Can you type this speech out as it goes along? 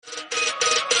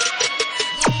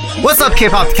What's up,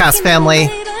 K-Pop Cast family?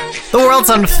 The world's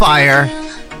on fire.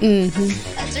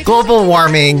 Global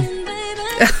warming.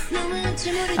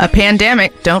 A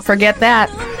pandemic, don't forget that.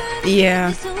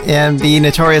 Yeah. And the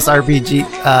notorious RB...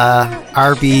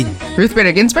 Ruth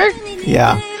Bader Ginsburg?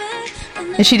 Yeah.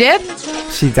 Is she dead?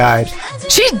 She died.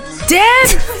 She's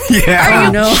dead? Yeah.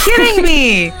 Are you kidding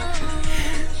me?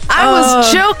 I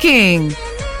was joking.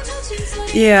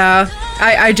 Yeah.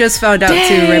 I just found out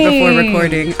too right before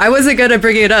recording. I wasn't gonna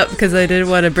bring it up because I didn't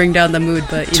want to bring down the mood,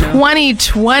 but you know.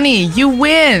 2020, you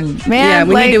win, man.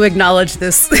 Yeah, we need to acknowledge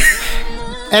this.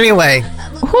 Anyway.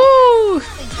 Woo!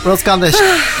 World's gone to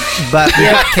but we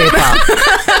got K-pop.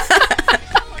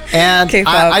 And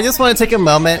K-pop. I just want to take a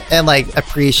moment and like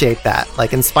appreciate that.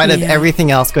 Like in spite of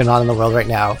everything else going on in the world right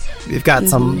now, we've got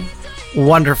some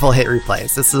wonderful hit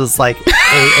replays. This is like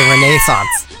a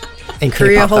renaissance. In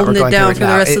Korea K-pop holding it down for the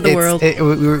rest of the world.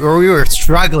 We were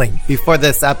struggling before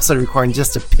this episode recording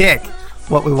just to pick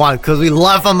what we wanted because we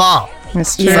love them all.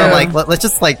 That's true. So like, let's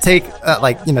just like take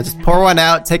just pour one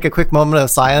out, take a quick moment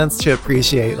of silence to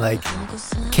appreciate like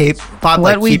K-pop,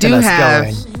 what like we keeping do us have.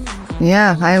 going.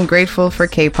 Yeah, I am grateful for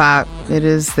K-pop. It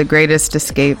is the greatest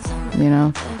escape, you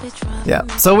know. Yeah.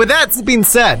 So with that being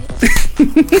said,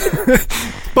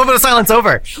 moment of silence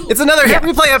over. It's another hit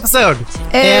replay episode,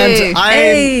 and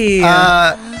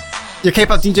I'm your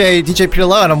K-pop DJ Peter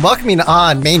Lowe, and I'm welcoming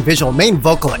on main visual, main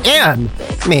vocal, and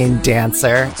main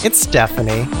dancer. It's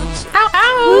Stephanie. Ow,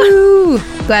 ow! Woo.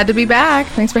 Glad to be back.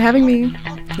 Thanks for having me.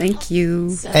 Thank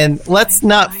you. And let's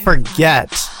not forget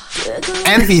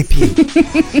MVP,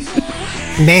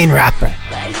 main rapper,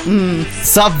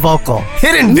 sub vocal,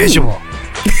 hidden visual.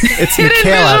 It's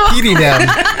Michaela feeding them.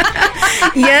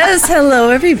 Yes, hello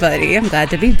everybody. I'm glad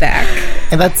to be back.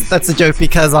 And that's a joke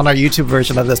because on our YouTube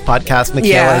version of this podcast,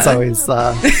 Michaela is always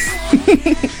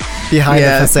behind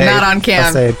the facade. Not on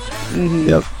cam.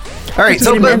 Yep. All right,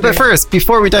 so but first,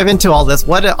 before we dive into all this,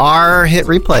 what are hit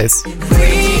replays?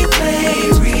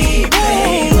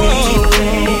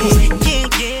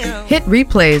 Hit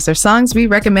replays are songs we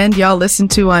recommend y'all listen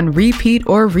to on repeat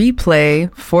or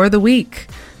replay for the week.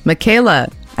 Michaela,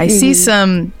 I see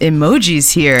some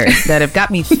emojis here that have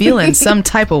got me feeling some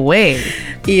type of way.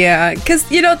 Yeah, because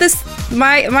you know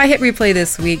my hit replay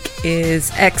this week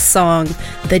is X song,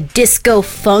 the Disco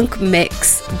Funk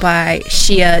Mix by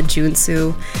Shia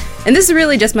Junsu, and this is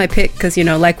really just my pick because you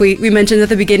know, like we mentioned at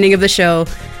the beginning of the show,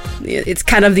 it's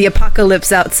kind of the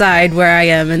apocalypse outside where I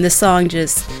am, and this song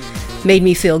just made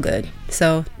me feel good.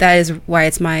 So that is why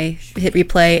it's my hit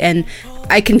replay, and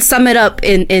I can sum it up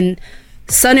in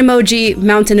sun emoji,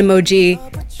 mountain emoji,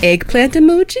 eggplant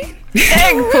emoji.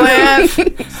 Eggplant.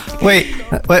 Wait,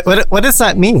 what does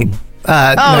that mean?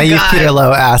 Naive Peter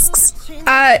Lowe asks.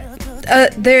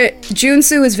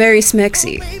 Junsu is very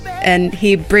smexy, and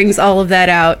he brings all of that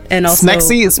out, and also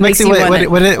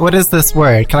smexy. What is this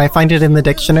word? Can I find it in the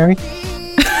dictionary?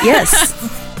 Yes.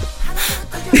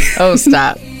 Oh,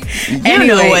 stop. You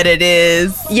know what it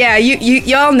is. Yeah,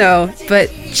 y'all know, but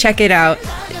check it out.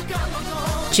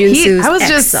 Junsu's I was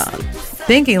X just song.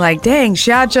 thinking, like, dang,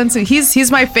 Xia Junsu,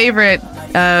 he's my favorite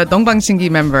Dongbang Shingi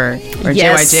member or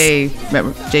JYJ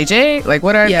member. JJ? Like,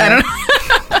 what are I don't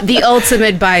know. The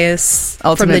ultimate bias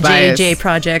from the JJ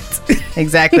project.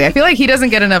 Exactly. I feel like he doesn't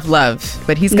get enough love,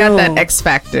 but he's got that X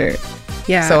factor.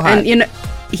 Yeah, so hot. And you know,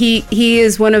 he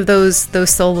is one of those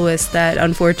soloists that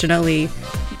unfortunately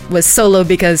was solo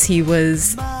because he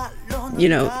was, you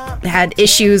know, had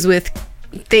issues with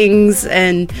things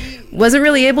and wasn't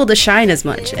really able to shine as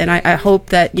much. And I hope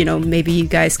that, you know, maybe you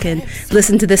guys can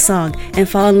listen to this song and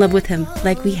fall in love with him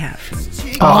like we have.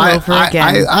 All over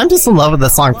again. I'm just in love with the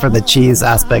song for the cheese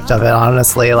aspect of it,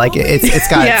 honestly. Like, it's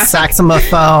got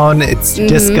saxophone, it's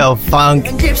disco funk.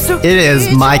 It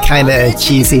is my kind of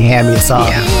cheesy, hammy song.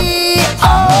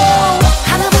 Yeah.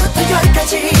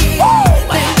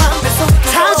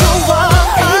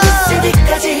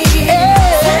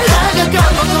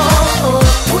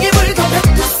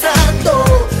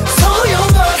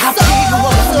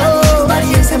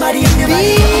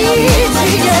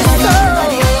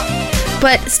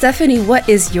 But Stephanie, what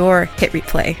is your hit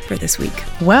replay for this week?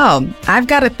 Well, I've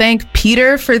got to thank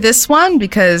Peter for this one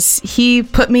because he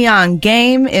put me on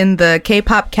game in the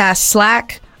K-Pop Cast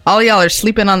Slack. All y'all are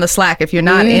sleeping on the Slack. If you're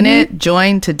not in it,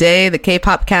 join today, the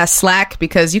K-Pop Cast Slack,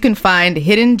 because you can find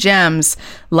hidden gems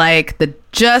like the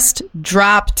just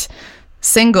dropped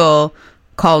single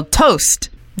called Toast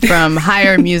from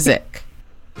Higher Music.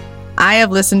 I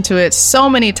have listened to it so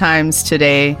many times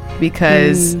today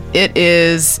because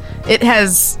it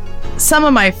has some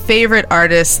of my favorite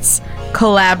artists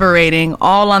collaborating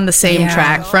all on the same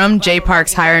track from Jay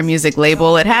Park's Higher Music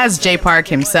label. It has Jay Park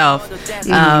himself,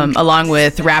 along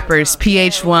with rappers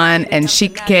PH1 and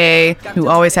Chic K, who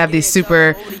always have these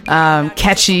super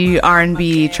catchy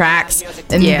R&B tracks.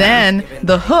 And then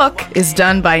the hook is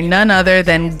done by none other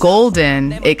than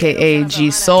Golden, aka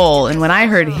G Soul. And when I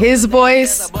heard his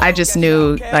voice, I just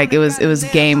knew like it was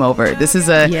game over. This is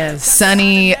a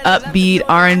sunny, upbeat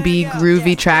R&B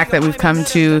groovy track that we've come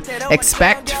to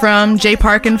expect from Jay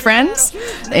Park and Friends,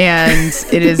 and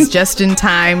it is just in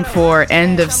time for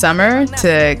end of summer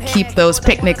to keep those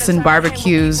picnics and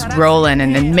barbecues rolling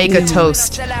and make a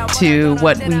toast to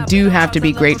what we do have to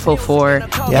be grateful for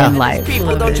in life.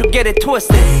 People, don't you get it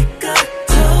twisted.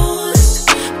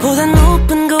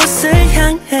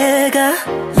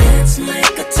 Let's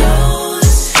make a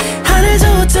toast.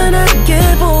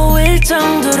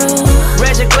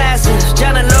 Raise your glasses,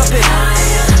 잔을 높이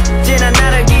지난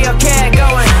나를 기억해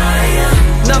going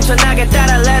넘쳐나게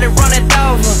따라 let it run it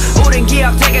over 우린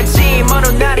기억되겠지 어느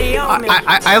날이 오면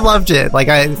I loved it. Like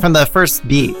from the first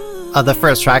beat of the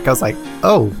first track, I was like,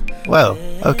 oh, whoa,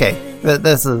 okay,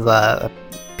 this is a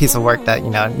piece of work that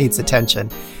needs attention.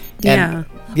 And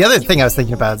the other thing I was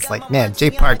thinking about is like, man, Jay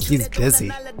Park, he's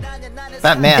busy.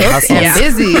 That man hustles.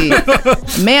 Busy.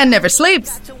 Man never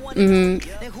sleeps.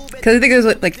 Because I think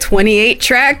there's like 28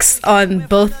 tracks on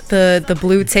both the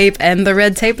blue tape and the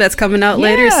red tape that's coming out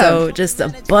later. So just a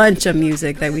bunch of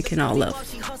music that we can all love.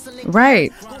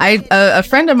 Right. A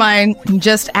friend of mine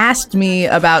just asked me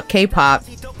about K-pop.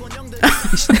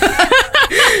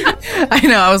 I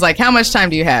know. I was like, how much time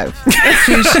do you have?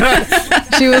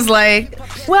 She was like,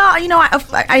 well,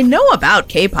 I know about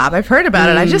K-pop. I've heard about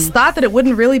it. I just thought that it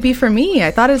wouldn't really be for me.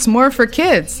 I thought it's more for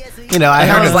kids. I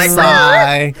heard of like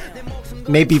Psy,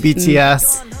 maybe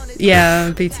BTS.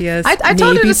 Yeah, BTS. I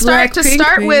told her to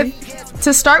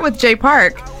start with Jay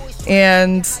Park,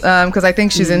 and because I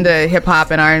think she's into hip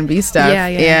hop and R&B stuff.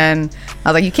 And I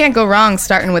was like, you can't go wrong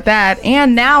starting with that.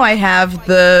 And now I have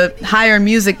the Higher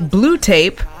Music blue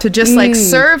tape to just like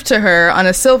serve to her on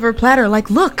a silver platter. Like,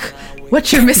 look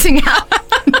what you're missing out.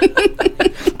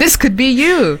 This could be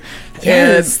you.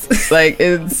 Yes. It's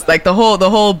like the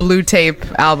whole blue tape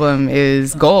album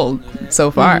is gold so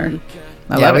far.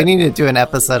 We need to do an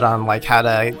episode on like how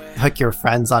to hook your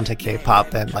friends onto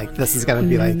K-pop, and like this is gonna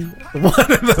be like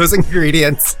one of those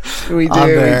ingredients. We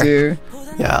do.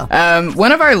 Yeah.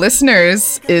 One of our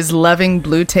listeners is loving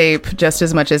blue tape just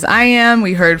as much as I am.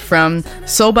 We heard from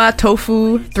Soba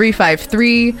Tofu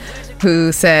 353,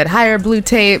 who said higher blue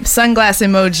tape, sunglass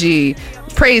emoji,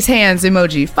 praise hands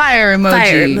emoji, fire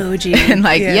emoji. And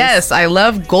like, yes, I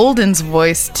love Golden's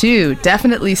voice too.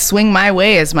 Definitely Swing My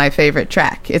Way is my favorite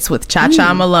track. It's with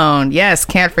Cha-Cha Malone. Yes,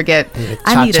 can't forget.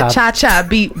 I need a cha-cha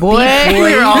beat, boy.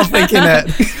 We were all thinking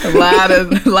it. a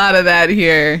lot of that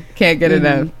here. Can't get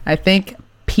enough. I think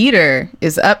Peter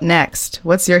is up next.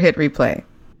 What's your hit replay?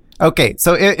 Okay,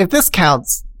 so if this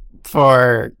counts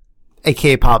for a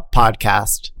K-pop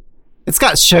podcast, it's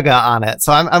got Suga on it,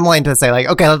 so I'm willing to say like,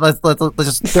 okay, let's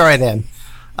just throw it in.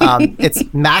 It's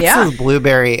Max's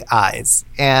Blueberry Eyes,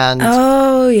 and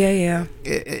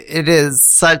it is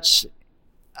such.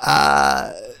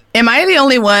 Am I the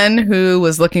only one who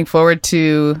was looking forward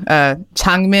to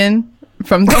Changmin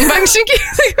from Dongbangshiki?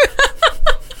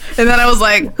 And then I was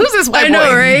like, who's this white boy? I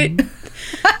know, right?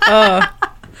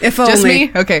 If only. Just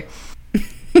me? Okay.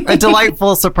 A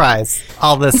delightful surprise,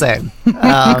 all the same.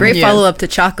 Great follow-up to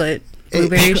Chocolate.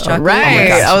 Blueberries, chocolate. Right.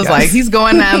 Gosh, I was like, he's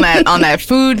going on that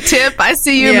food tip. I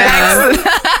see you, Max.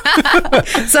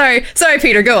 Sorry,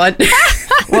 Peter, go on.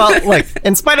 Well, look,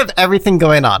 in spite of everything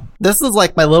going on, this is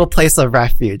like my little place of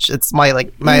refuge. It's my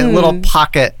little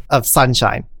pocket of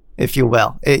sunshine, if you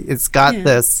will. It's got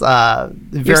this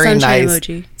very nice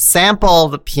emoji.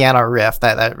 sampled piano riff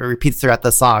that repeats throughout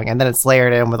the song, and then it's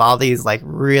layered in with all these like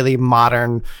really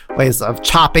modern ways of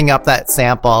chopping up that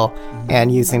sample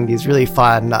and using these really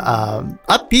fun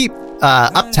upbeat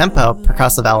up-tempo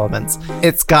percussive elements.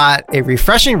 It's got a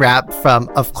refreshing rap from,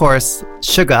 of course,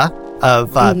 Suga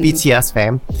of BTS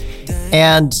fame,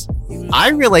 and I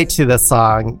relate to this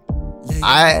song.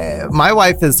 My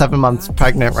wife is 7 months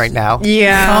pregnant right now.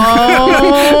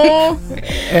 Yeah.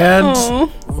 And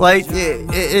like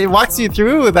it walks you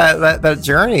through that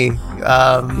journey.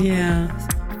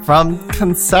 From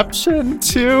conception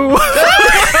to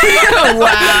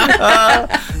Wow.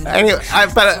 Anyway,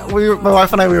 my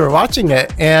wife and I, we were watching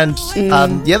it, and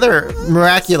the other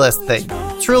miraculous thing,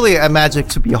 truly a magic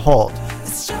to behold,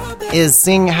 is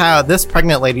seeing how this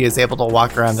pregnant lady is able to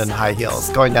walk around in high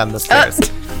heels going down the stairs.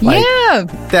 Like, yeah.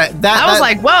 That I was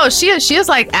like, whoa, she is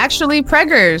like actually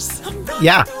preggers.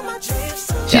 Yeah.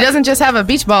 She doesn't just have a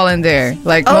beach ball in there.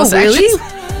 Like most really? actors.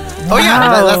 Oh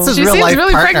yeah, that's his She real seems life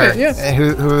really partner, pregnant, yeah.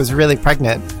 who was really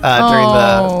pregnant during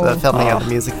the filming of the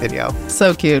music video.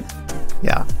 So cute.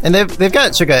 Yeah, and they've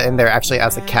got Suga in there actually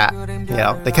as a cat. You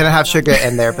know, they couldn't have Suga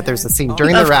in there, but there's a scene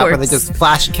during the Of rap where they course. just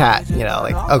flash a cat. You know,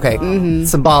 like okay,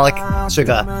 symbolic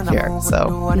Suga here.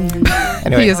 So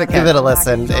anyway, He is a cat. give it a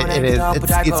listen.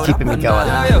 It's keeping me going.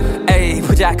 에이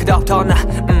보잘것없던 나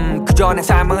그저 내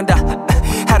삶은 다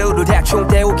하루를 대충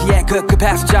때우기에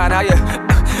급급했었잖아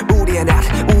우리의 낮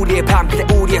우리의 밤 그대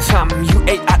우리의 삶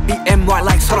UAREMY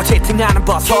like 서로 채팅하는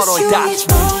법 서로의 다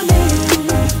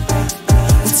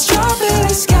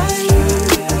Strawberry sky,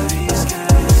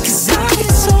 'cause I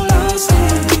get so lost in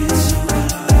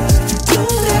the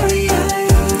blueberry eye.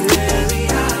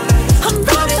 I'm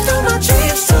running through my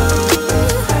dreams to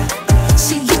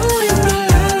see you in my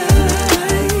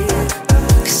life,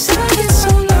 'cause I get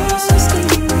so lost in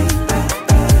the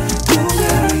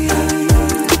blueberry eye.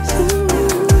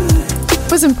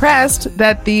 Was impressed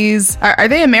that these are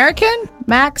they American?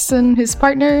 Max and his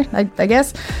partner, I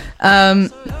guess.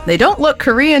 They don't look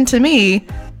Korean to me,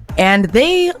 and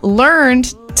they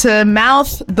learned to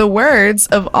mouth the words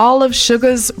of all of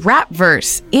Suga's rap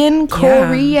verse in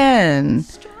Korean.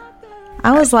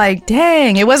 I was like,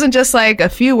 dang, it wasn't just like a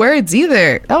few words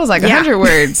either. That was like 100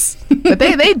 words. But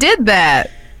they did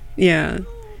that. Yeah.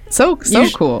 So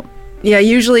cool. Yeah,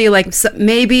 usually like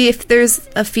maybe if there's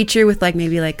a feature with like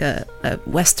maybe like a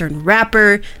Western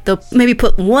rapper, they'll maybe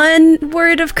put one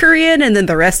word of Korean and then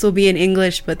the rest will be in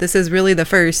English. But this is really the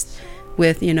first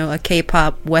with, you know, a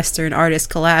K-pop Western artist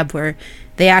collab where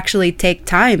they actually take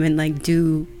time and like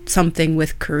do something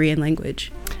with Korean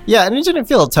language. Yeah, and it didn't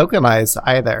feel tokenized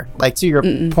either. Like to your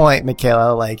point,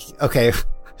 Michaela, like, okay,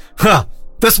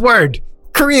 this word,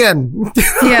 Korean.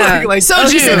 Yeah. like Oh,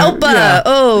 he said oppa. Yeah.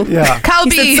 Oh. Yeah.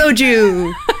 He said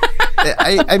soju.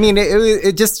 I mean,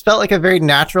 it just felt like a very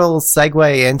natural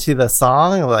segue into the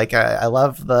song. Like, I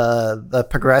love the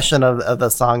progression of the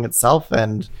song itself.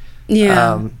 And,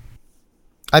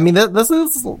 I mean, this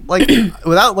is like,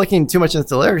 without looking too much into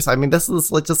the lyrics, I mean, this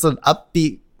is like just an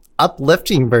upbeat,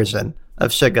 uplifting version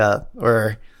of Suga,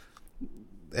 or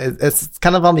it's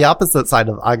kind of on the opposite side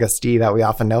of Agust-D that we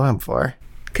often know him for.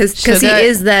 Because he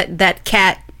is that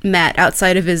cat Matt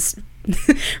outside of his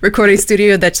recording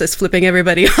studio that's just flipping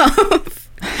everybody off.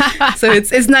 So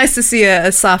it's nice to see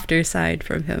a softer side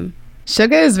from him.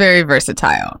 Suga is very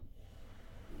versatile.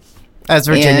 As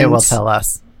Virginia And will tell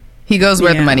us. He goes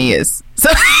where the money is. So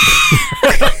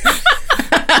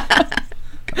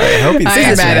I hope he's I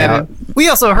ain't mad at out. him. We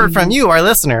also heard from you, our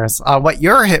listeners, on what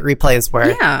your hit replays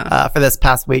were for this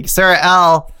past week. Sarah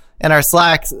L. in our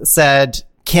Slack said,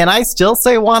 "Can I still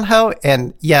say Wonho?"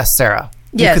 And yes, Sarah,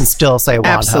 you Yes. can still say Wonho.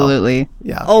 absolutely.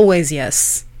 Yeah. Always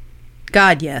yes.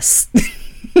 God, yes.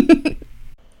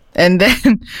 And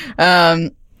then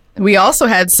we also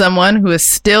had someone who is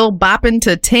still bopping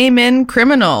to Taemin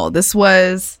Criminal. This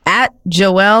was at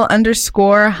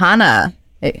Joelle_Hana.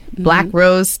 Black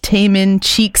Rose Taemin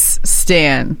Cheeks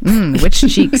Stan. Which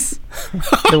cheeks?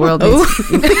 The world needs.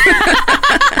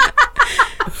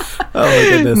 Oh my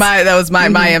goodness. That was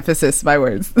my emphasis, my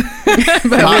words. But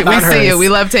Not we see hers. you. We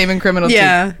love Taemin Criminal too.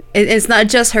 Yeah. It's not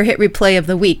just her hit replay of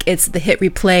the week, it's the hit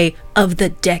replay of the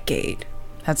decade.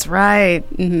 That's right.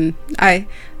 I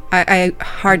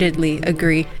heartedly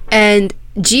agree. And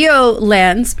Geo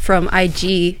Lands from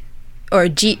IG, or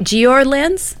Geor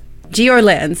Lands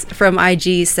from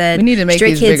IG said, We need to make Stray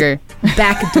these Kids bigger.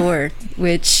 Backdoor,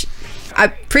 which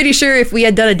I'm pretty sure if we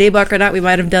had done a Daebak or not, we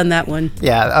might have done that one.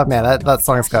 Yeah. Oh man, that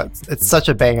song's it's such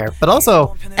a banger. But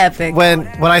also, Epic. when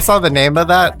I saw the name of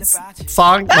that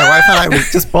song, my wife and I we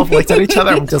just both looked at each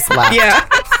other and just laughed. Yeah.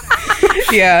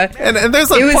 Yeah. And there's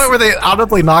a It was- point where they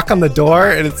audibly knock on the door,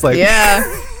 and it's like, Yeah.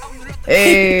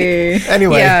 Hey.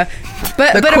 Anyway, Yeah.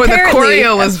 But The apparently,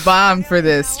 choreo was bomb for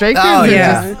this. Stray Kids Oh, are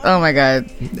yeah. just, oh my god.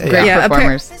 Great Yeah,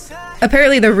 performers.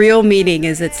 apparently the real meaning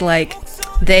is it's like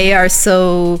they are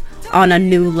so on a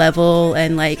new level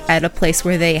and like at a place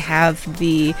where they have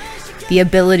the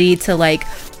ability to like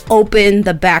open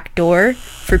the back door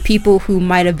for people who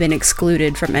might have been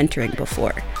excluded from entering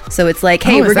before. So it's like,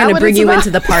 hey, Oh, is we're that gonna what bring it's you about?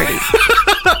 into the party.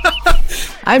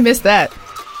 I missed that.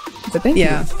 But thank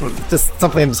Yeah. just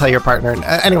something to tell your partner.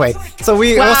 Anyway, so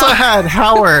we also had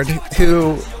Howard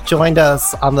who joined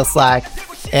us on the Slack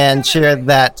and shared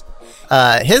that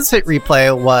his hit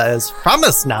replay was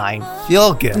Promise 9,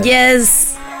 Feel Good,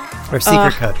 Yes. or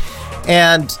Secret Code.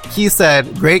 And he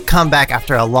said, great comeback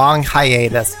after a long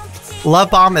hiatus.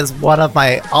 Love Bomb is one of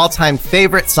my all-time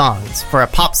favorite songs. For a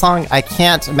pop song, I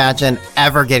can't imagine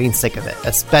ever getting sick of it,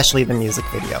 especially the music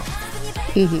video.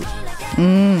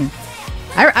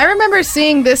 I remember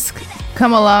seeing this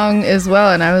come along as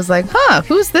well, and I was like, huh,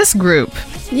 who's this group?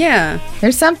 Yeah.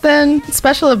 There's something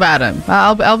special about him.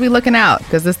 I'll be looking out,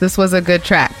 because this was a good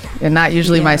track and not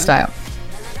usually my style.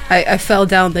 I fell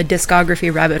down the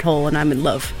discography rabbit hole and I'm in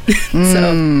love. So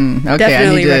Okay,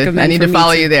 definitely recommend I need for to me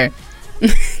follow too. you there.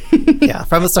 Yeah,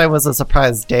 From the Start was a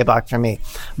surprise daybach for me.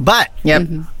 But Yep.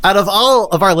 out of all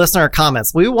of our listener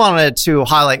comments, we wanted to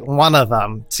highlight one of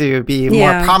them to be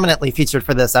more prominently featured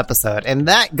for this episode. And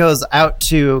that goes out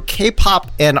to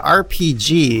K-pop and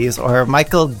RPGs, or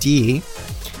Michael D,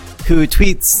 who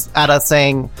tweets at us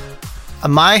saying,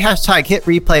 my hashtag hit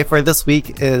replay for this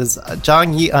week is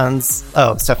Jang Ye-eun's,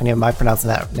 Stephanie, am I pronouncing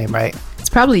that name right? It's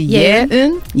probably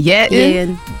Yeeun.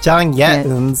 Yeeun. Jang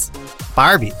Ye-eun's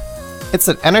Barbie. It's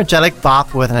an energetic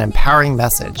bop with an empowering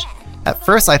message. At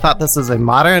first, I thought this was a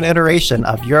modern iteration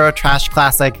of Eurotrash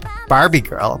classic Barbie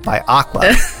Girl by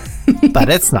Aqua, but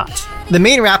it's not. The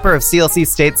main rapper of CLC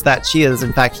states that she is,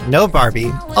 in fact, no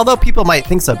Barbie, although people might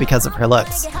think so because of her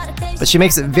looks. But she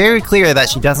makes it very clear that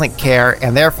she doesn't care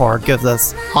and therefore gives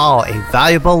us all a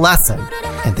valuable lesson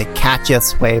in the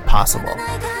catchiest way possible.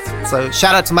 So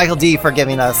shout out to Michael D for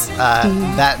giving us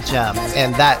that gem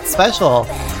and that special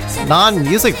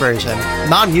non-music video version of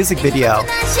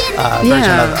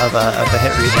the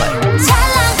hit replay.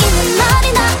 찰랑이는 머리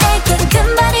너에게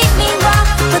금발이 미워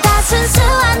보다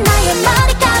순수한 나의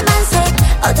머리카만색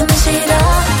어둠은 싫어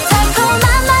달콤한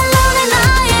말로 내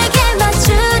너에게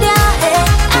맞추려 해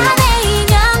안에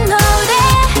인형 노래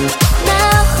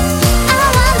Now I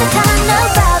want the kind of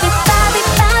Barbie Barbie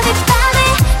Barbie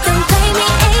Barbie Don't play me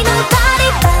ain't nobody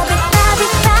Barbie Barbie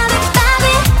Barbie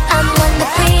Barbie I'm on the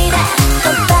beat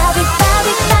Oh Barbie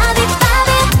Barbie Barbie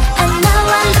Barbie I know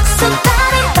I look so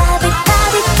Barbie Barbie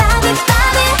Barbie Barbie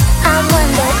Barbie I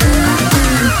wonder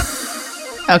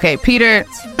Okay, Peter,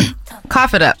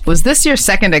 cough it up. Was this your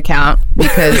second account?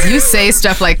 Because you say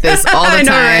stuff like this all the I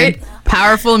know, time. right?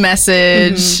 Powerful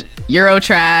message,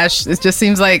 Eurotrash. It just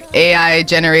seems like AI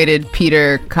generated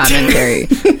Peter commentary.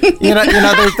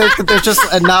 There's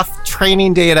just enough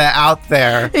training data out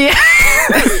there. Yeah.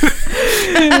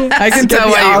 I can tell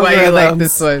why you like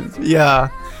this one. Yeah.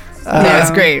 Yeah,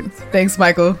 it's great. Thanks,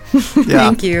 Michael. Yeah.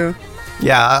 Thank you.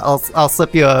 Yeah, I'll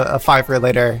slip you a $5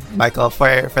 later, Michael, for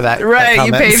that. Right, that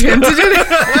you comment. paid him to do that.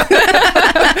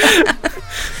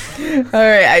 All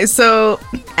right, so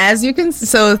as you can,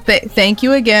 thank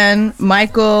you again,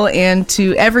 Michael, and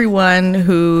to everyone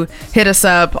who hit us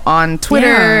up on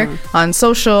Twitter, on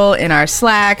social, in our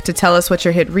Slack to tell us what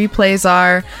your hit replays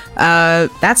are.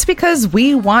 That's because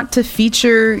we want to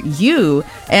feature you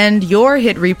and your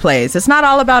hit replays. It's not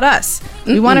all about us.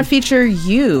 We want to feature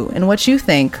you and what you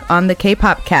think on the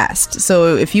K-pop cast.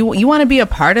 So if you want to be a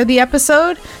part of the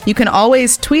episode, you can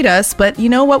always tweet us. But you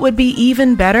know what would be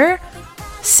even better?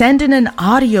 Send in an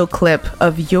audio clip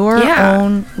of your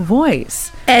own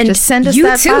voice. And just send us you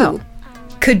that too file.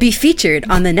 could be featured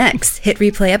on the next hit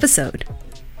replay episode.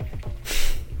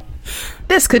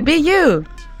 This could be you.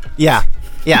 Yeah.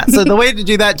 So the way to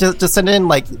do that, just send in,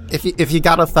 like, if you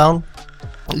got a phone,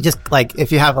 just like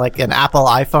if you have like an Apple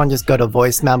iPhone, just go to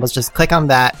voice memos, just click on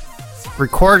that,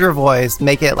 record your voice,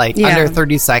 make it like under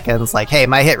 30 seconds. Like, hey,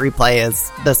 my hit replay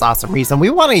is this awesome reason. We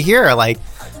want to hear like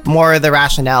more of the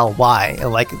rationale why.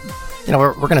 Like,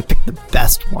 we're gonna pick the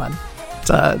best one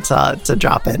to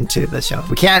drop into the show.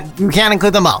 We can't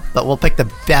include them all, but we'll pick the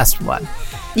best one.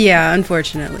 Yeah,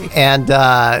 unfortunately. And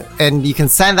you can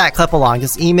send that clip along.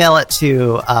 Just email it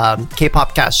to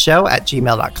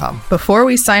kpopcastshow@gmail.com. Before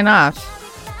we sign off,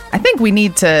 I think we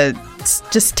need to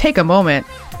just take a moment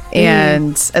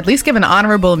and at least give an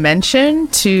honorable mention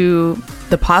to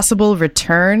the possible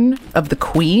return of the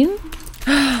Queen,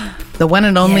 the one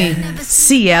and only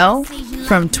CL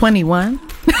from 21.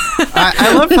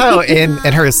 I love how in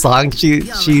her song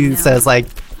she says like,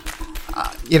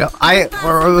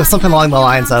 or something along the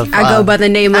lines of I go by the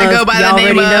name of. I go by the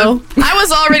name already know. I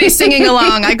was already singing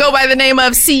along. I go by the name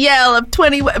of CL of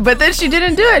 20. But then she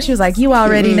didn't do it. She was like, "You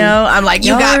already know." I'm like,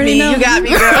 "You got me. You got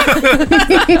me, girl."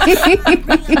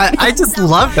 I just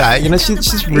love that.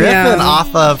 She's ripping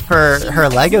off of her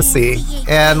legacy,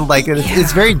 and like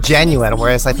it's very genuine.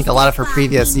 Whereas I think a lot of her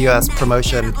previous U.S.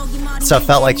 promotion stuff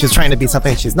felt like she was trying to be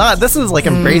something she's not. This is like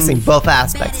embracing both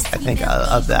aspects, I think,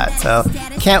 of that. So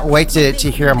can't wait to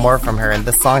hear more from her. And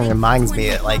this song reminds me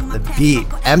of, like, the beat,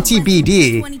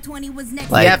 MTBD.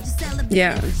 Like, Yep.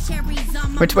 Yeah.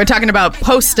 We're talking about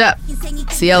Post Up.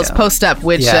 CL's Post Up,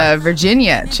 which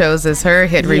Virginia chose as her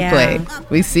hit replay.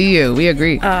 We see you. We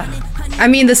agree. I I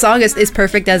mean, the song is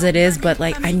perfect as it is, but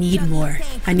like, I need more.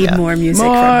 I need more music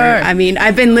More. from her. I mean,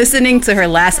 I've been listening to her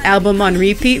last album on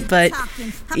repeat, but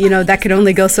you know, that could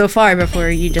only go so far before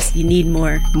you need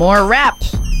more. More rap.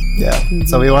 Yeah.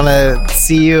 So we want to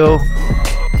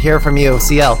hear from you,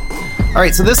 CL. All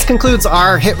right. So this concludes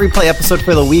our hit replay episode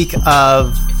for the week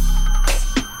of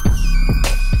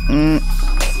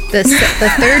The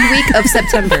third week of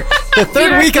September. the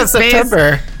third week of Face.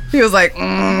 September. He was like,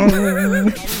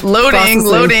 loading.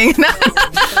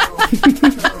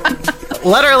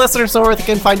 Let our listeners know where they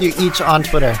can find you each on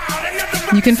Twitter.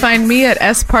 You can find me at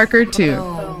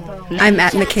sparker2. I'm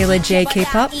at Michaela J.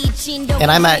 K-pop.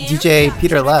 And I'm at DJ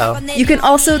Peter Lowe. You can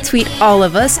also tweet all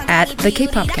of us at the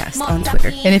K-popcast on Twitter.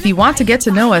 And if you want to get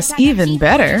to know us even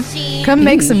better, come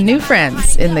make some new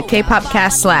friends in the K-pop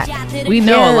cast Slack. We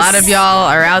know a lot of y'all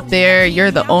are out there. You're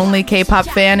the only K-pop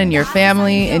fan in your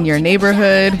family, in your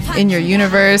neighborhood, in your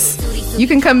universe. You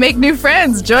can come make new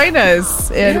friends. Join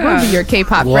us, and we'll be your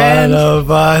K-pop friend. One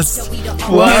of us.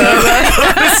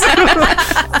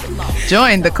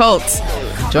 Join the cult.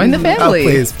 Join the Oh, family.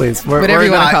 please. Whatever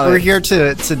you wanna call it. We're here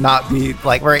to not be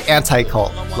like, we're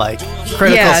anti-cult, like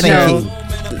critical Yeah,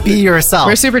 thinking. Be yourself.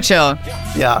 We're super chill.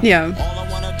 Yeah. Yeah.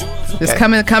 Just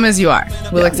come as you are.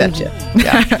 We'll accept you.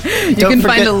 Yeah. You Don't can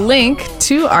forget- find a link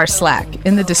to our Slack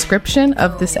in the description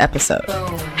of this episode.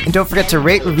 And don't forget to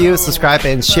rate, review, subscribe,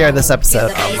 and share this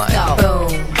episode online.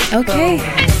 Okay.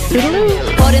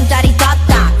 보름달이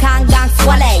떴다 강강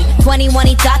swallow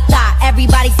 21이 떴다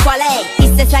everybody swallow 이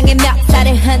세상의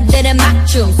멱살을 흔드는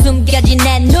막중 숨겨진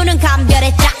내 눈은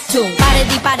감별의 짝퉁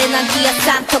빠르디 빠르난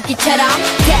뛰어싼 토끼처럼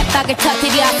대박을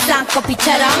터뜨려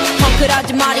쌍꺼비처럼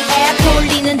헝클어진 머리에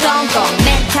돌리는 동공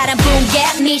멘탈은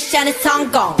붕괴 미션은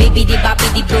성공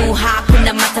비비디바비디 부하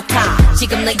군난 맡아타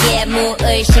지금 너의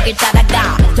무의식을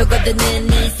따라가 도고드는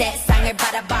이 세상을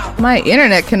바라봐 My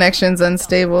internet connection's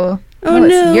unstable. Oh, it's-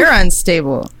 no. You're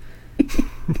unstable.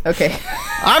 Okay.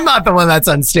 I'm not the one that's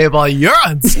unstable. You're You're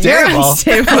unstable.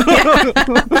 unstable.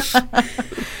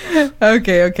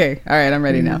 Okay. All right, I'm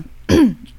ready now.